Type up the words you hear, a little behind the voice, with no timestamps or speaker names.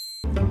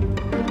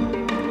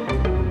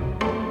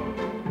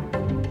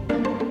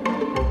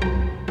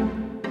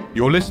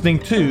You're listening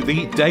to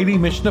the Daily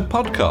Mishnah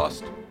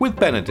Podcast with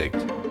Benedict.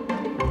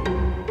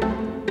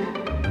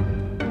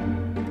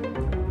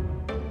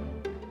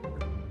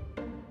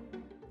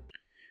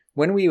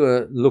 When we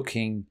were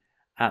looking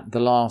at the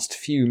last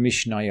few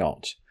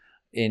Mishnayot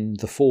in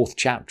the 4th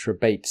chapter of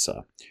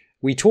Beytzah,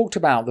 we talked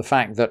about the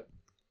fact that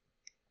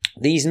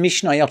these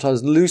Mishnayot are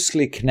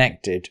loosely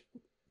connected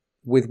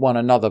with one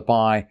another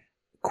by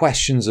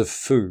questions of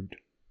food.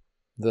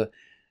 The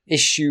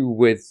issue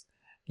with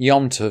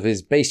Yom Tov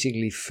is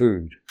basically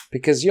food,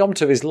 because Yom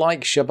Tov is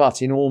like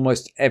Shabbat in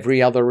almost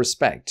every other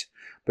respect,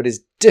 but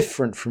is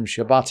different from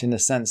Shabbat in the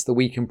sense that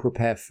we can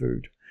prepare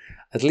food,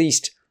 at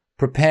least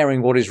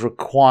preparing what is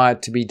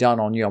required to be done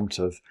on Yom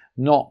Tov,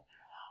 not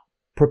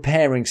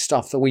preparing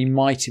stuff that we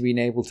might have been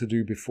able to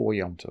do before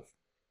Yom Tov.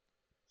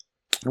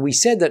 And we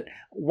said that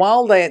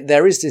while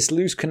there is this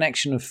loose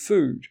connection of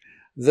food,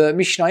 the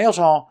Mishnayot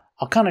are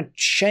kind of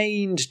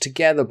chained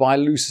together by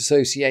loose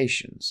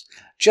associations.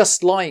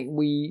 Just like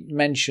we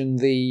mentioned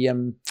the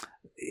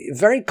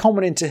very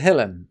common in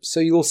Tehillim. So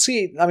you'll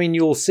see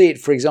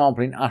it, for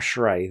example, in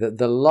Ashrei, that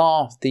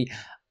the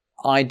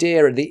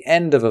idea at the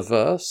end of a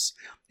verse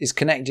is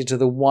connected to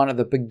the one at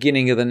the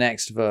beginning of the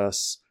next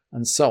verse,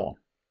 and so on.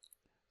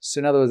 So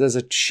in other words, there's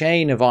a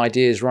chain of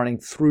ideas running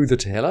through the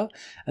Tehillah,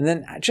 and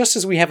then just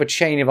as we have a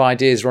chain of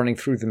ideas running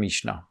through the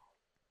Mishnah.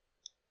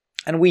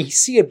 And we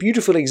see a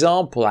beautiful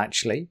example,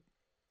 actually,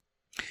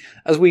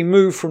 as we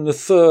move from the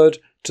 3rd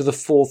to the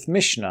 4th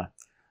Mishnah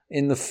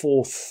in the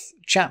 4th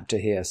chapter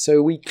here.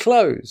 So we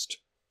closed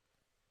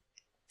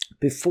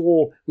on the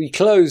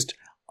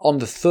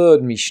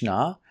 3rd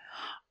Mishnah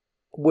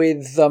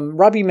with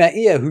Rabbi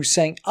Meir, who's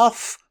saying,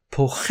 Af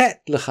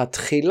pochet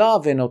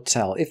lechatchila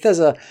venotel. If there's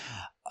a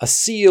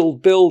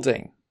sealed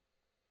building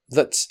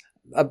that's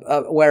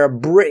where a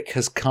brick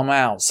has come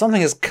out,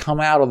 something has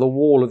come out of the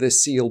wall of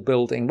this sealed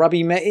building,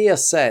 Rabbi Meir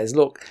says,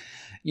 look,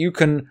 you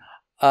can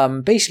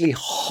basically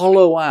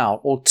hollow out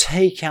or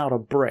take out a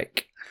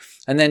brick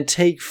and then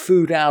take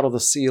food out of the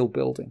sealed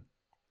building.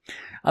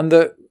 And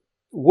the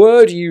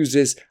word used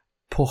is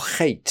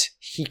pochet.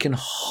 He can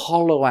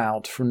hollow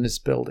out from this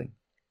building.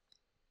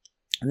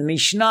 And the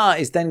Mishnah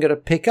is then going to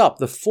pick up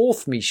the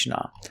 4th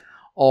Mishnah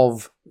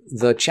of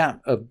the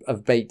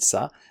of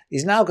Beytzah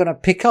is now going to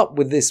pick up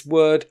with this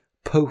word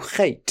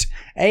pochet.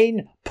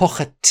 Ein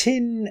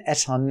pochetin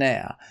et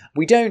haner.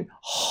 We don't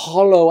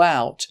hollow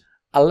out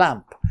a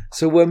lamp.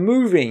 So we're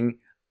moving,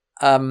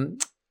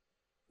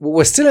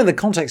 we're still in the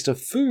context of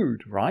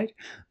food, right?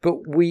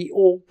 But we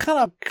all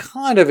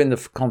kind of in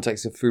the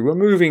context of food. We're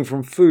moving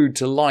from food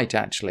to light,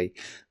 actually.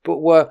 But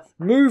we're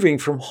moving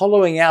from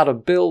hollowing out a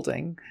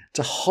building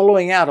to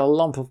hollowing out a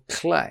lump of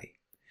clay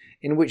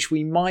in which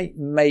we might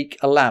make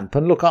a lamp.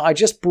 And look, I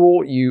just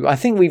brought you, I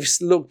think we've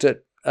looked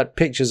at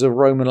pictures of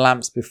Roman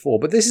lamps before,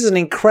 but this is an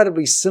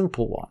incredibly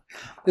simple one.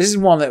 This is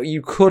one that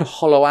you could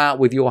hollow out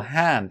with your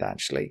hand,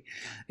 actually.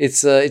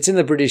 It's in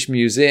the British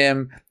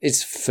Museum.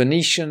 It's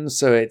Phoenician,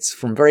 so it's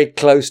from very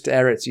close to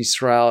Eretz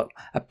Yisrael.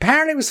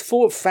 Apparently it was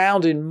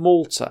found in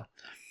Malta,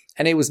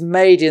 and it was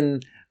made in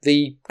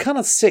the kind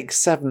of 6th,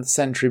 7th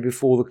century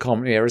before the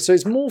Common Era. So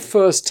it's more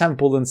First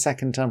Temple than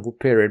Second Temple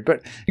period,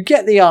 but you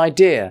get the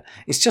idea.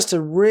 It's just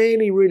a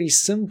really, really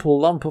simple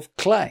lump of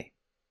clay.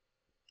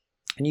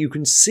 And you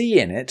can see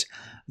in it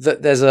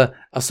that there's a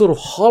sort of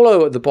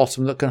hollow at the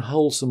bottom that can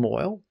hold some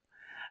oil.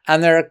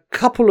 And there are a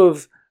couple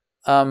of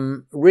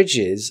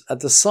ridges at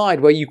the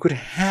side where you could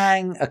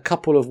hang a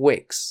couple of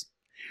wicks.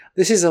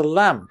 This is a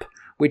lamp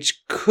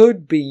which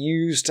could be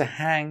used to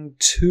hang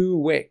 2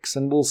 wicks.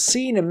 And we'll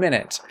see in a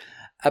minute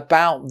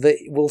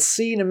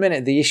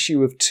the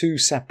issue of 2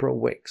 separate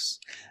wicks.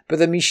 But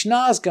the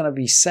Mishnah is going to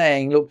be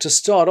saying, look, to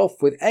start off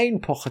with,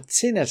 ein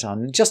pochetin,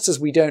 just as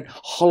we don't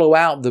hollow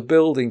out the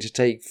building to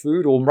take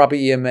food, or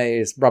Rabbi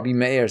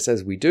Meir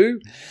says we do,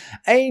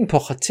 ein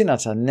pochetin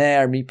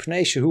ner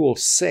mipnei shehu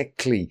oseh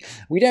kli.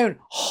 We don't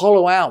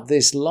hollow out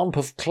this lump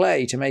of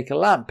clay to make a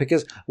lamp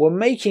because we're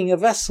making a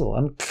vessel.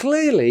 And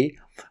clearly,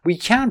 we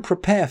can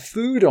prepare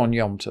food on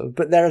Yom Tov,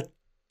 but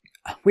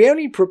we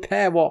only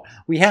prepare what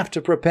we have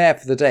to prepare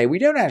for the day. We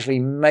don't actually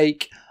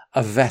make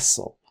a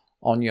vessel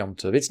on Yom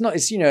Tov. It's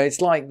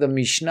like the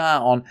Mishnah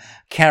on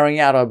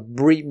carrying out a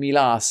Brit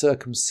Milah,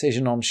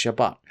 circumcision on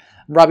Shabbat.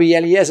 Rabbi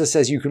Eliezer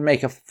says you can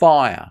make a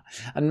fire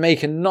and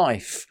make a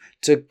knife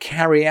to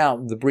carry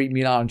out the Brit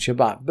Milah on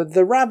Shabbat. But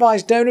the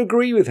rabbis don't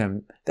agree with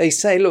him. They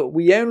say, look,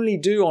 we only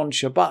do on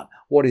Shabbat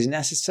what is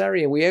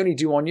necessary, and we only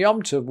do on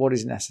Yom Tov what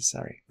is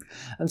necessary.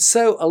 And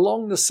so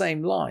along the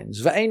same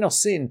lines,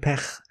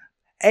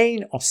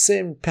 Ein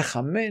osim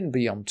pechamin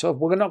b'Yom Tov.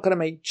 We're not going to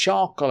make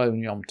charcoal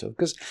on Yom Tov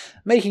because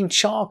making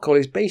charcoal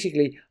is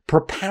basically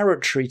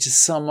preparatory to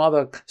some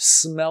other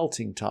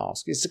smelting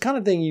task. It's the kind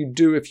of thing you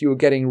do if you were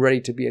getting ready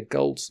to be a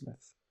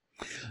goldsmith.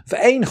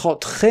 Ve'ein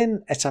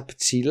chotchen et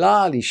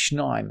haptila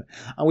lishnaim,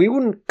 and we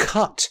wouldn't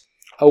cut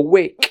a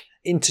wick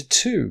into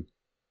 2.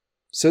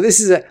 So this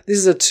is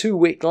a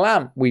 2-wick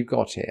lamp we've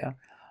got here,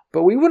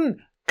 but we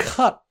wouldn't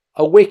cut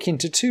a wick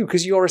into 2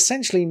 because you're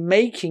essentially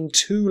making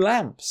 2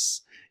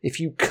 lamps if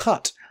you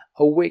cut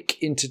a wick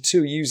into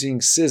two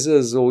using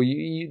scissors, or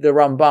the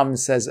Rambam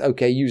says,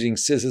 okay, using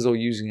scissors or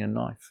using a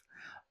knife.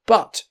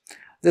 But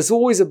there's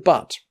always a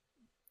but.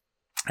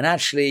 And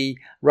actually,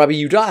 Rabbi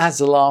Yehuda has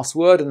the last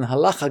word, and the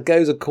halacha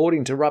goes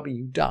according to Rabbi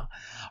Yehuda.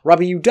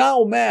 Rabbi Yehuda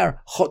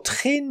omer,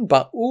 chotchin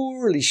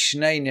ba'ur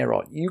lishnei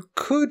nerot. You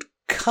could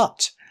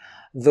cut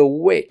the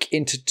wick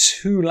into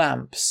two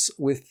lamps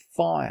with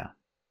fire.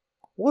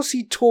 What's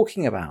he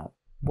talking about?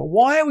 Well,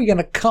 why are we going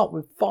to cut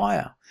with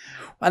fire?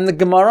 And the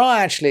Gemara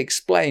actually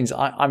explains,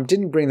 I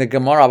didn't bring the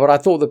Gemara, but I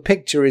thought the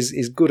picture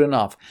is good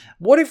enough.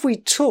 What if we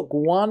took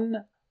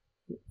one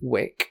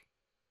wick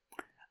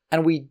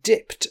and we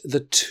dipped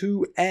the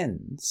two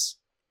ends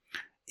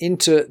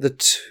into the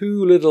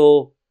two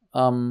little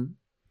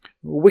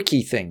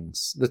wicky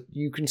things that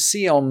you can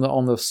see on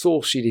the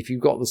source sheet, if you've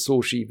got the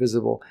source sheet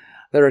visible?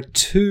 There are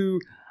two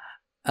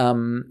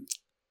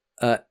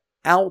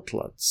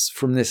outlets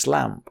from this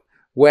lamp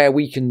where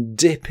we can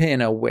dip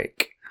in a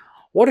wick.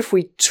 What if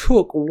we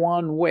took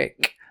one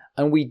wick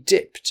and we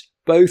dipped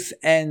both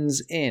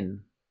ends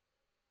in,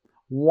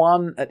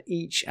 one at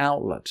each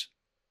outlet?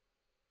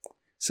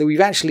 So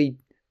we've actually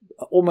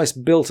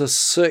almost built a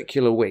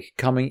circular wick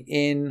coming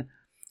in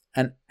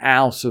and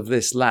out of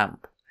this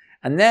lamp.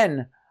 And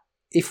then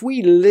if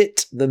we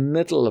lit the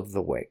middle of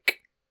the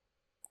wick,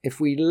 if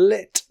we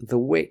lit the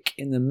wick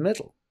in the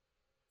middle,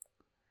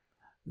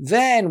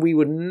 then we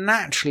would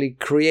naturally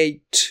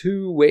create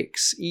two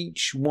wicks,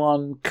 each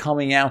one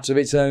coming out of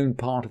its own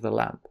part of the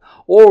lamp.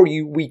 Or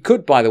we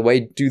could, by the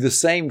way, do the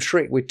same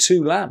trick with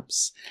two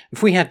lamps.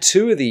 If we had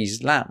two of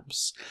these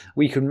lamps,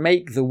 we could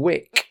make the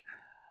wick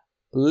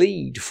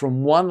lead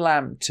from one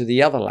lamp to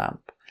the other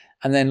lamp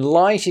and then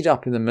light it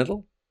up in the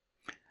middle.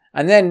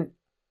 And then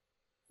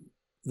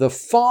the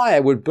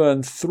fire would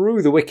burn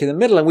through the wick in the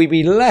middle and we'd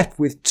be left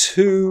with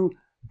two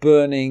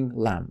burning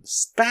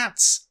lamps.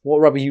 That's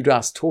what Rabbi Yehuda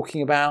is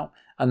talking about,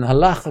 and the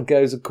halacha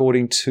goes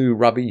according to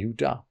Rabbi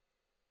Yehuda.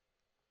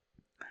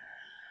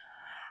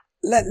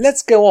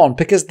 Let's go on,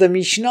 because the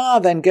Mishnah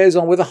then goes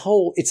on with a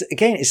whole,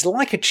 it's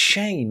like a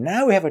chain.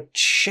 Now we have a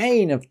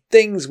chain of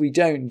things we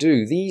don't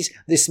do.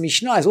 This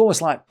Mishnah is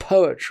almost like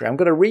poetry. I'm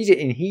going to read it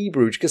in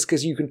Hebrew just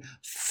because you can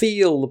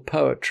feel the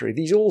poetry.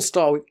 These all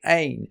start with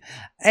Ein.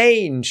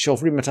 Ein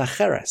shovrim et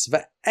hacheres,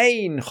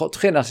 ve'ein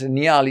chotchin et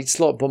niya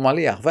litzlot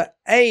b'maliach,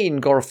 ve'ein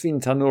gorfin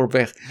tanur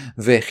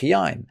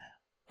v'chiyain.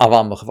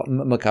 אבל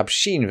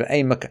מקבשין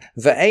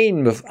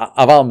ואין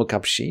אבל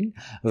מקבשין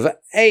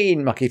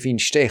ואין מקיפין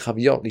שתי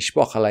חביות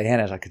לשפוך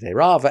עליהן את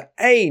הקדרה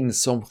ואין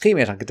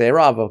סומכים את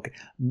הקדרה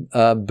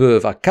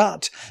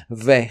בבקעת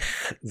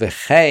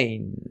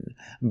וכן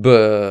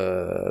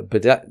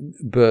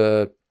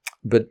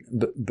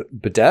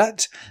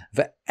בדלת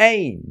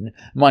ואין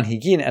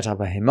מנהיגין את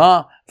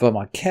הבהמה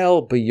ומקל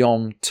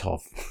ביום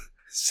טוב.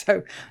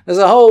 So there's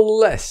a whole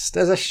list,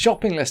 there's a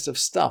shopping list of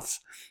stuff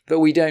that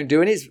we don't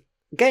do, and it's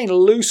again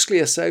loosely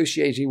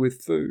associated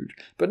with food,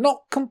 but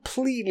not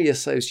completely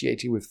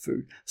associated with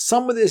food.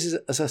 Some of this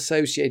is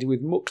associated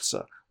with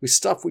muktzah, with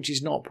stuff which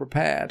is not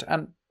prepared.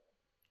 And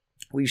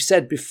we've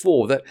said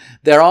before that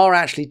there are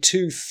actually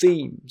two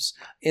themes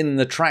in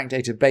the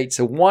tractate of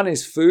Beytzah. One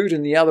is food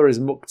and the other is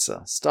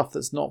muktzah, stuff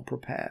that's not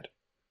prepared.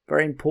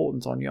 Very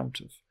important on Yom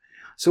Tov.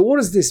 So what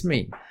does this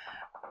mean?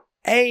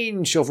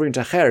 Ein shovrim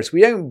tacheres.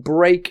 We don't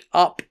break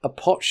up a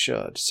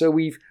potsherd. So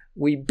we've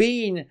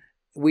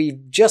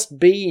just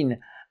been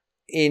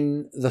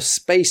in the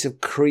space of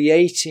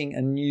creating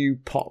a new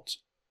pot.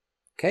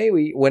 Okay,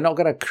 we're not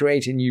going to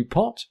create a new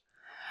pot,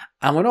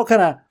 and we're not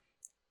going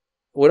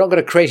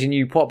to create a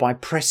new pot by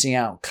pressing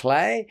out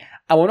clay,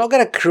 and we're not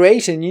going to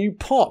create a new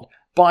pot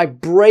by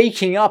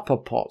breaking up a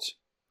pot,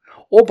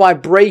 or by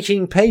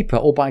breaking paper,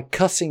 or by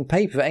cutting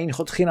paper. We're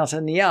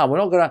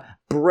not going to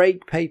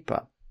break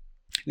paper.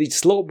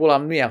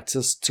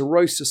 To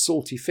roast a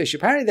salty fish.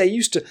 Apparently they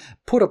used to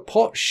put a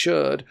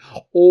potsherd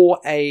or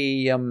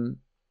a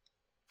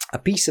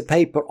piece of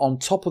paper on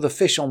top of the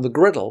fish on the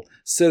griddle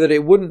so that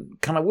it wouldn't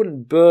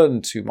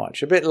burn too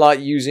much. A bit like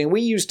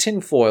we use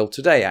tin foil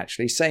today,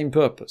 actually, same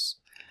purpose.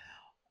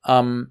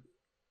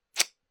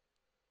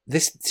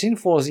 This tin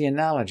foil is the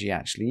analogy,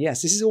 actually.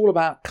 Yes, this is all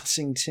about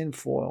cutting tin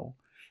foil.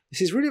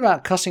 This is really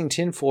about cutting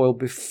tin foil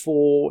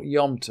before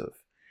Yom Tov.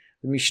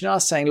 The Mishnah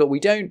is saying, look, we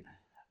don't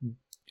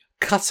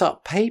cut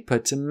up paper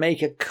to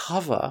make a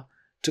cover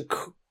to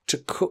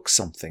cook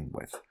something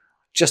with,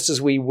 just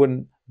as we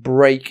wouldn't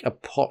break a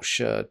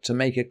potsherd to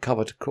make a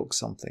cover to cook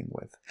something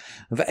with.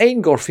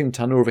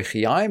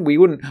 We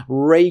wouldn't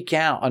rake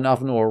out an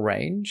oven or a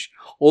range,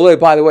 although,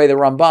 by the way, the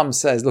Rambam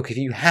says, look, if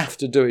you have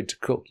to do it to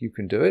cook, you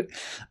can do it,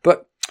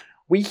 but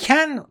we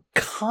can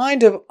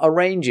kind of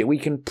arrange it. We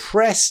can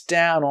press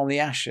down on the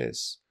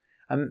ashes,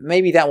 and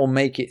maybe that will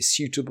make it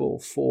suitable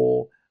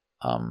for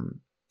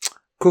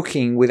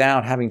cooking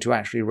without having to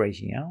actually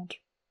raking out.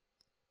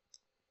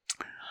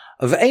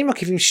 We're not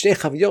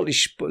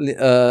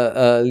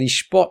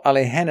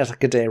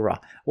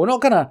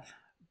going to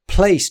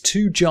place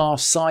two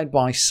jars side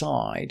by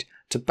side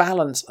to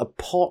balance a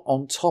pot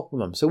on top of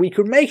them. So we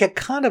could make a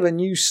kind of a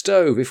new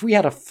stove. If we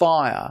had a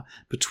fire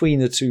between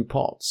the two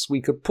pots,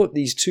 we could put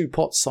these two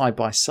pots side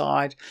by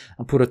side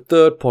and put a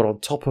third pot on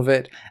top of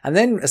it. And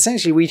then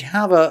essentially we'd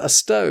have a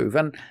stove.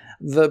 And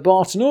the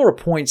Bartanura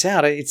points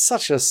out, it's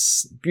such a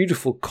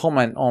beautiful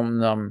comment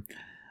on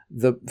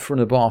from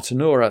the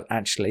Bartanura,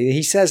 actually.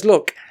 He says,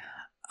 look,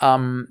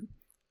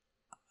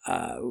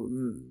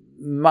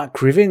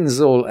 Makrivin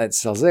zol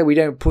etzel zeh. We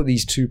don't put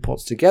these two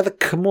pots together.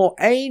 Kamo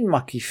ein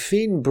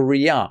makifin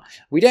bria.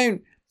 We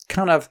don't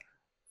kind of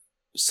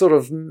sort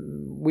of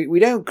we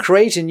don't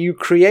create a new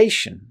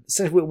creation.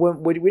 So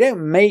we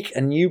don't make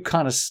a new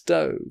kind of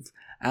stove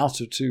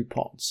out of two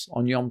pots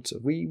on Yom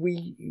Tov.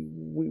 We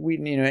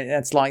you know,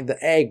 that's like the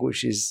egg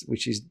which is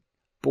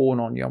born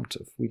on Yom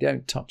Tov. We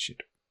don't touch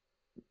it.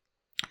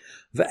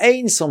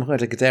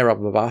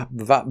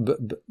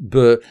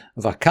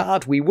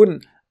 We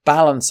wouldn't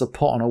balance a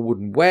pot on a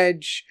wooden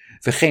wedge.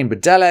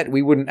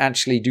 We wouldn't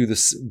actually do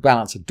this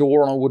balance a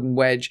door on a wooden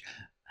wedge,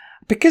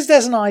 because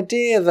there's an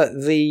idea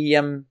that the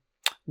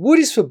wood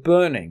is for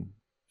burning.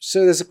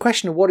 So there's a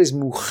question of what is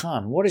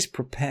mukhan, what is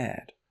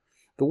prepared.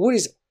 The wood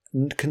is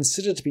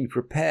considered to be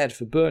prepared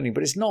for burning,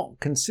 but it's not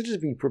considered to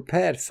be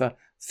prepared for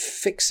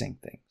fixing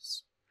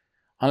things,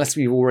 unless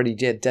we've already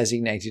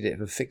designated it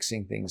for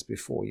fixing things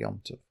before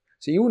Yom Tov.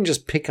 So you wouldn't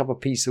just pick up a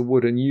piece of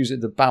wood and use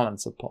it to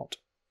balance a pot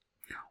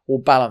or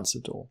balance a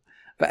door.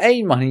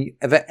 And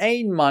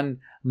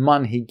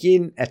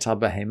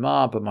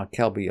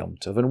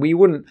we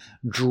wouldn't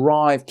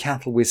drive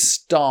cattle with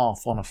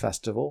staff on a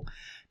festival,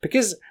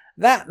 because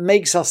that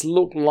makes us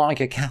look like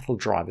a cattle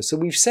driver. So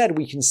we've said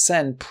we can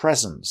send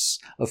presents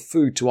of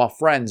food to our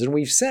friends, and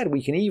we've said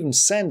we can even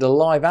send a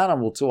live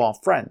animal to our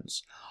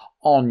friends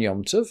on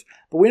Yom Tov,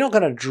 but we're not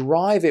going to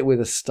drive it with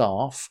a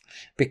staff,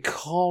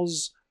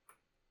 because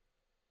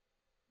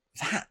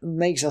that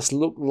makes us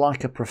look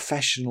like a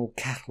professional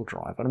cattle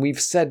driver. And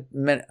we've said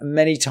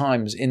many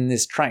times in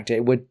this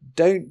tractate, we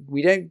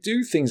don't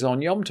do things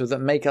on Yom Tov that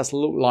make us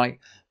look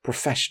like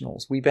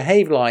professionals. We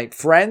behave like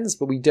friends,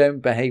 but we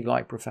don't behave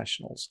like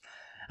professionals.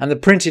 And the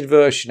printed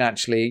version,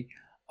 actually,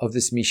 of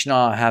this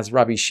Mishnah has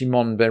Rabbi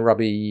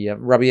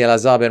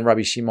Elazar ben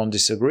Rabbi Shimon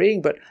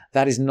disagreeing, but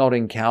that is not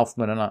in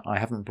Kaufman, and I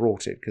haven't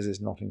brought it because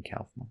it's not in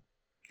Kaufman.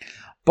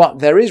 But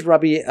there is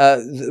Rabbi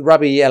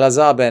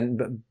Elazar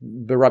ben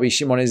Rabbi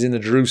Shimon is in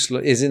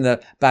the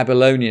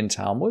Babylonian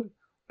Talmud,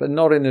 but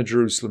not in the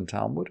Jerusalem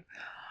Talmud.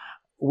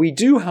 We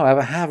do,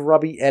 however, have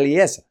Rabbi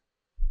Eliezer.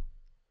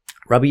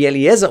 Rabbi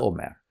Eliezer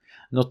Omer,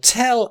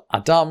 Notel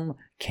Adam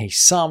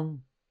Kesam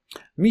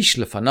Mish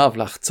lefanav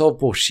lachtzov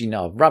bo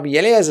shinav. Rabbi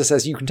Eliezer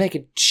says you can take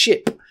a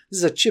chip. This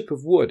is a chip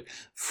of wood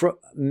from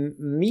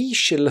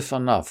Mish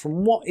lefanav,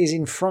 from what is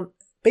in front.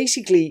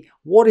 Basically,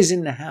 what is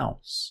in the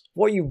house,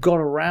 what you've got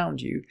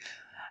around you,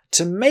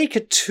 to make a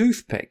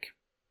toothpick.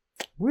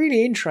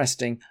 Really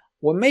interesting.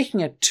 We're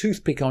making a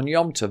toothpick on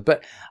Yom Tov,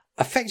 but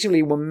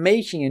effectively we're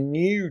making a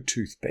new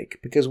toothpick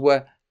because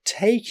we're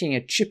taking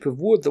a chip of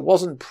wood that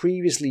wasn't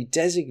previously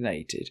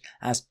designated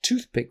as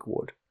toothpick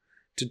wood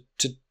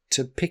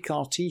to pick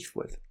our teeth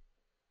with.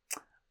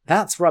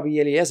 That's Rabbi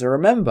Eliezer.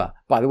 Remember,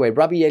 by the way,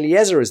 Rabbi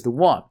Eliezer is the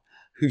one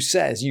who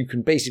says you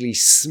can basically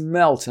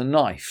smelt a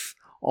knife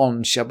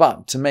on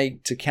Shabbat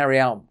to carry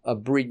out a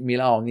Brit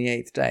Milah on the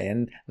 8th day.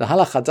 And the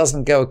halacha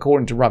doesn't go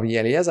according to Rabbi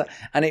Eliezer,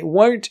 and it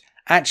won't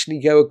actually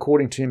go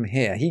according to him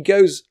here. He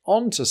goes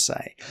on to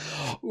say,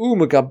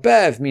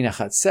 Umagabev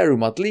minachatzeru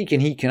madlik,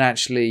 and he can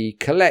actually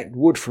collect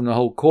wood from the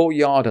whole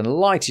courtyard and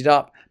light it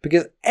up,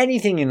 because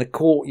anything in the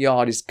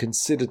courtyard is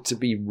considered to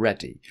be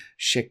ready.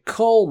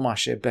 Shekol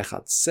mashe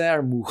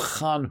bechatzer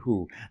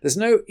muchanhu. There's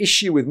no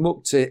issue with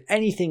muktzeh,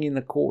 anything in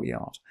the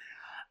courtyard.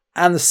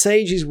 And the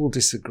sages will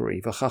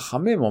disagree.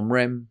 V'chachamim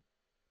omrim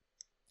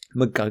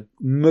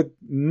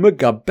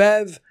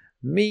megabev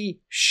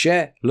mi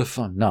she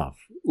lefanav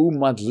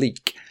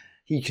umadlik.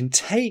 He can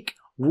take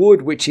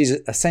wood which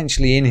is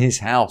essentially in his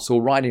house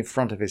or right in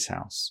front of his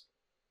house,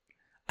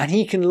 and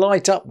he can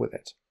light up with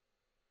it.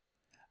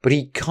 But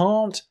he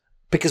can't,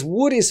 because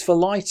wood is for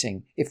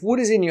lighting. If wood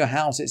is in your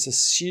house, it's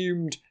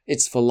assumed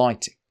it's for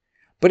lighting,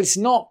 but it's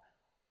not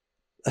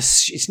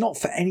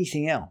for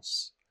anything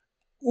else.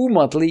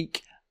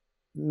 Umadlik.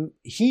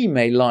 He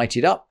may light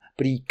it up,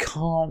 but he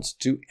can't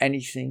do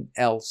anything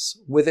else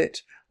with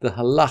it. The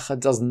halacha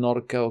does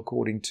not go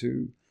according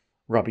to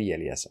Rabbi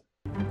Eliezer.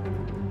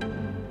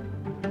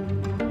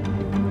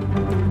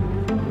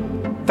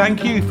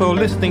 Thank you for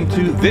listening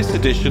to this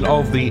edition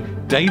of the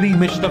Daily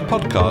Mishnah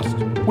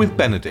Podcast with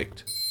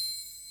Benedict.